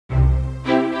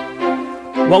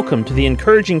Welcome to the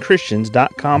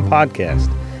EncouragingChristians.com podcast.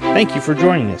 Thank you for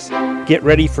joining us. Get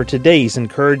ready for today's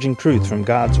encouraging truth from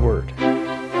God's Word.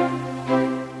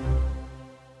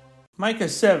 Micah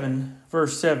 7,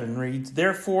 verse 7 reads,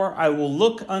 "Therefore I will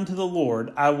look unto the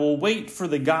Lord, I will wait for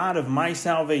the God of my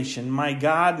salvation, my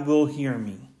God will hear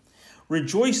me.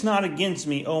 Rejoice not against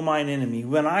me, O mine enemy.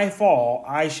 When I fall,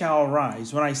 I shall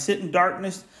arise. When I sit in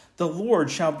darkness, the Lord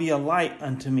shall be a light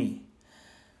unto me."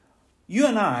 You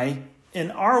and I, in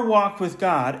our walk with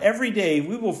God, every day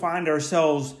we will find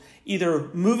ourselves either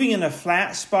moving in a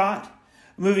flat spot,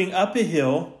 moving up a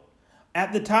hill,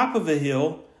 at the top of a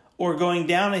hill, or going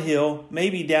down a hill,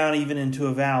 maybe down even into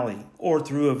a valley or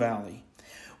through a valley.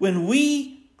 When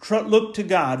we look to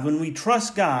God, when we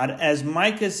trust God, as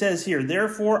Micah says here,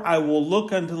 "Therefore I will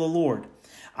look unto the Lord.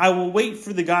 I will wait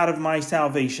for the God of my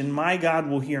salvation. My God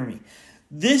will hear me."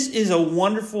 This is a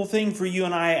wonderful thing for you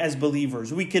and I as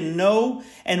believers. We can know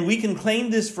and we can claim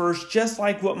this verse just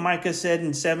like what Micah said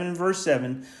in 7 verse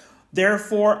 7.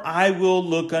 "Therefore I will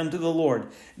look unto the Lord."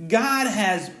 God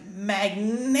has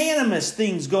magnanimous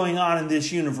things going on in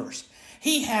this universe.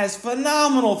 He has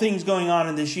phenomenal things going on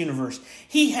in this universe.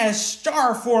 He has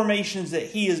star formations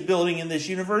that He is building in this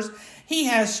universe. He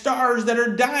has stars that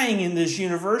are dying in this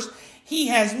universe. He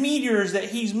has meteors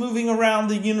that He's moving around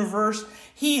the universe.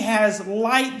 He has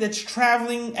light that's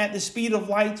traveling at the speed of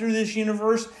light through this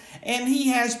universe. And He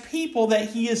has people that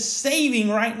He is saving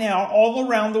right now all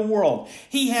around the world.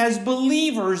 He has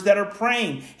believers that are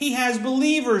praying. He has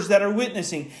believers that are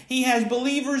witnessing. He has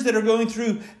believers that are going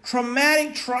through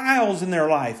traumatic trials in their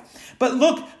life. But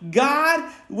look, God,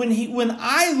 when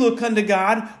I look unto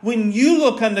God, when you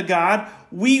look unto God,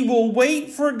 we will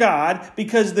wait for God,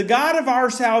 because the God of our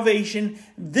salvation,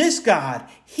 this God,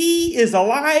 He is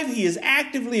alive. He is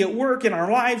actively at work in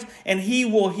our lives, and He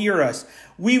will hear us.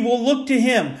 We will look to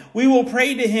Him. We will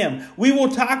pray to Him. We will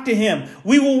talk to Him.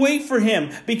 We will wait for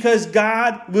Him, because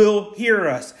God will hear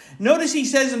us. Notice He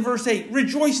says in verse 8,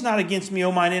 "Rejoice not against me,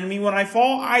 O mine enemy. When I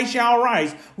fall, I shall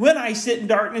rise. When I sit in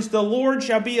darkness, the Lord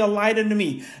shall be a light unto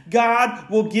me." God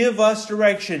will give us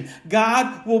direction.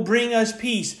 God will bring us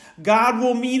peace. God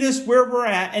will meet us where we're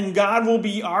at, and God will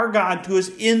be our God to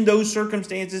us in those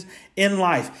circumstances in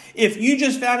life. If you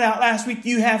just found out last week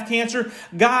you have cancer,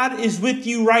 God is with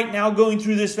you right now going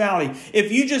through this valley.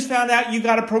 If you just found out you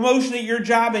got a promotion at your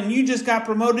job and you just got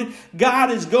promoted,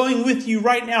 God is going with you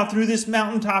right now through this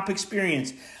mountaintop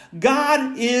experience.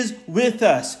 God is with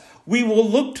us. We will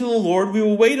look to the Lord. We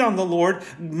will wait on the Lord.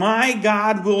 My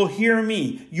God will hear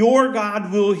me. Your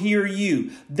God will hear you.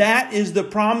 That is the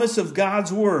promise of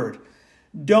God's word.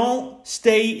 Don't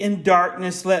stay in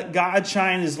darkness. Let God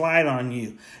shine His light on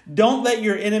you. Don't let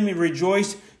your enemy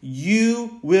rejoice.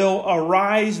 You will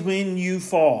arise when you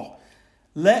fall.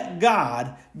 Let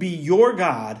God be your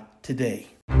God today.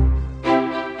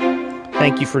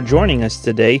 Thank you for joining us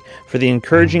today for the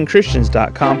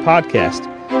EncouragingChristians.com podcast.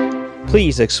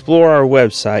 Please explore our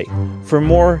website for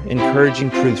more encouraging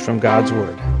truth from God's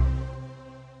Word.